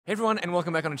Hey everyone, and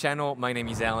welcome back on the channel. My name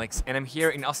is Alex, and I'm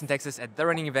here in Austin, Texas at the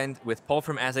running event with Paul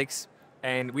from Asics.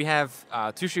 And we have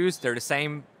two shoes. They're the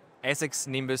same Asics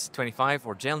Nimbus 25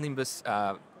 or Gel Nimbus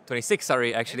 26,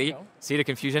 sorry, actually. See the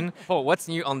confusion? Paul, what's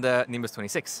new on the Nimbus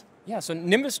 26? Yeah, so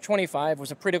Nimbus 25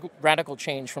 was a pretty radical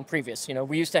change from previous. You know,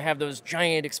 we used to have those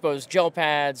giant exposed gel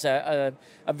pads, a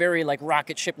very like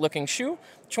rocket ship looking shoe.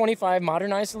 25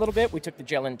 modernized a little bit. We took the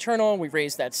gel internal, we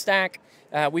raised that stack.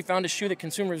 We found a shoe that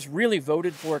consumers really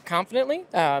voted for confidently.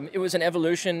 It was an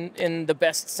evolution in the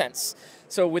best sense.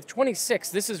 So with 26,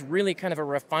 this is really kind of a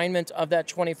refinement of that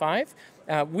 25.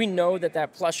 We know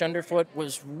that plush underfoot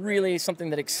was really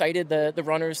something that excited the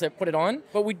runners that put it on,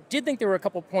 but we did think there were a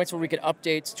couple points where we could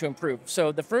update to improve.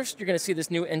 So the first, you're going to see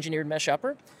this new engineered mesh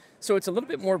upper. So it's a little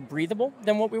bit more breathable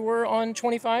than what we were on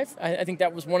 25. I think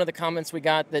that was one of the comments we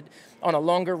got, that on a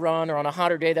longer run or on a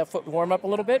hotter day, that foot would warm up a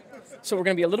little bit. So we're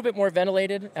going to be a little bit more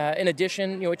ventilated. In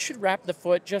addition, it should wrap the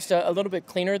foot just a little bit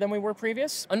cleaner than we were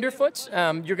previous. Underfoot,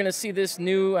 you're going to see this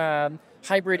new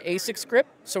hybrid Asics grip.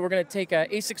 So we're going to take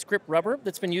Asics grip rubber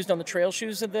that's been used on the trail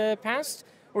shoes of the past.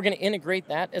 We're going to integrate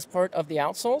that as part of the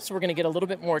outsole, so we're going to get a little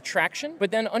bit more traction.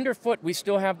 But then underfoot, we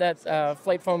still have that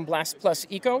Flight Foam Blast Plus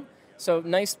Eco. So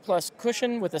nice plus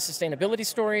cushion with a sustainability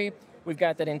story. We've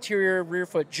got that interior rear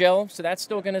foot gel, so that's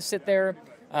still going to sit there.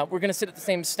 We're going to sit at the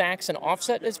same stacks and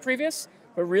offset as previous,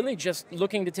 but really just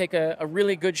looking to take a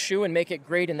really good shoe and make it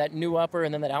great in that new upper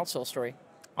and then that outsole story.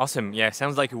 Awesome, yeah,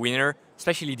 sounds like a winner,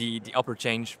 especially the upper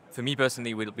change. For me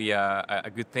personally, will be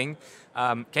a good thing.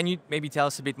 Can you maybe tell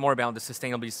us a bit more about the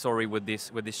sustainability story with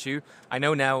this shoe? I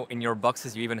know now in your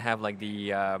boxes you even have like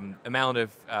the amount of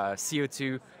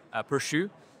CO2 per shoe.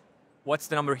 What's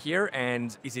the number here,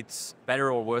 and is it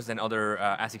better or worse than other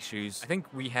Asics shoes? I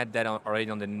think we had that already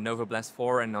on the Nova Blast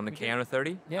 4 and on the K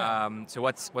 30. Yeah. So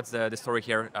what's the story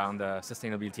here on the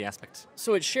sustainability aspect?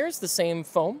 So it shares the same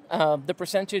foam. The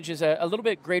percentage is a little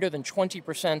bit greater than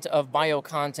 20% of bio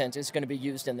content is going to be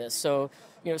used in this. So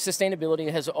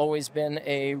sustainability has always been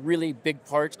a really big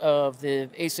part of the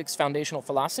Asics foundational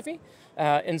philosophy.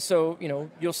 And so,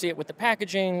 you'll see it with the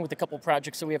packaging, with a couple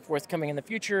projects that we have forthcoming in the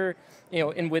future.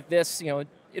 And with this,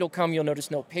 it'll come, you'll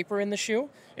notice no paper in the shoe.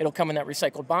 It'll come in that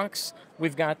recycled box.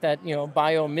 We've got that,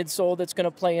 bio midsole that's going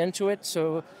to play into it.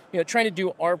 So, trying to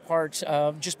do our part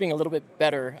of just being a little bit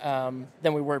better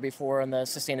than we were before on the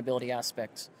sustainability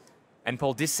aspects. And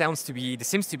Paul, this seems to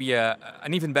be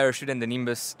an even better shoe than the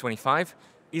Nimbus 25.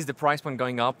 Is the price point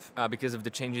going up because of the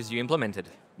changes you implemented?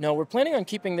 No, we're planning on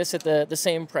keeping this at the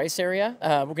same price area.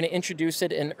 We're going to introduce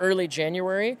it in early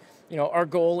January. Our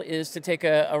goal is to take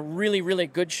a really, really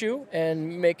good shoe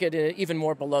and make it an even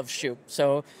more beloved shoe.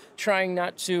 So trying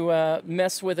not to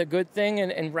mess with a good thing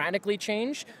and radically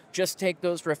change, just take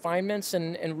those refinements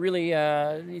and really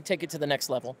take it to the next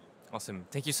level. Awesome.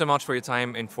 Thank you so much for your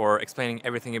time and for explaining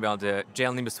everything about the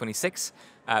Gel Nimbus 26.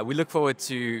 We look forward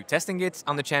to testing it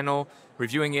on the channel,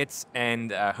 reviewing it,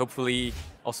 and hopefully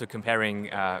also comparing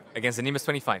against the Nimbus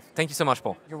 25. Thank you so much,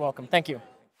 Paul. You're welcome. Thank you.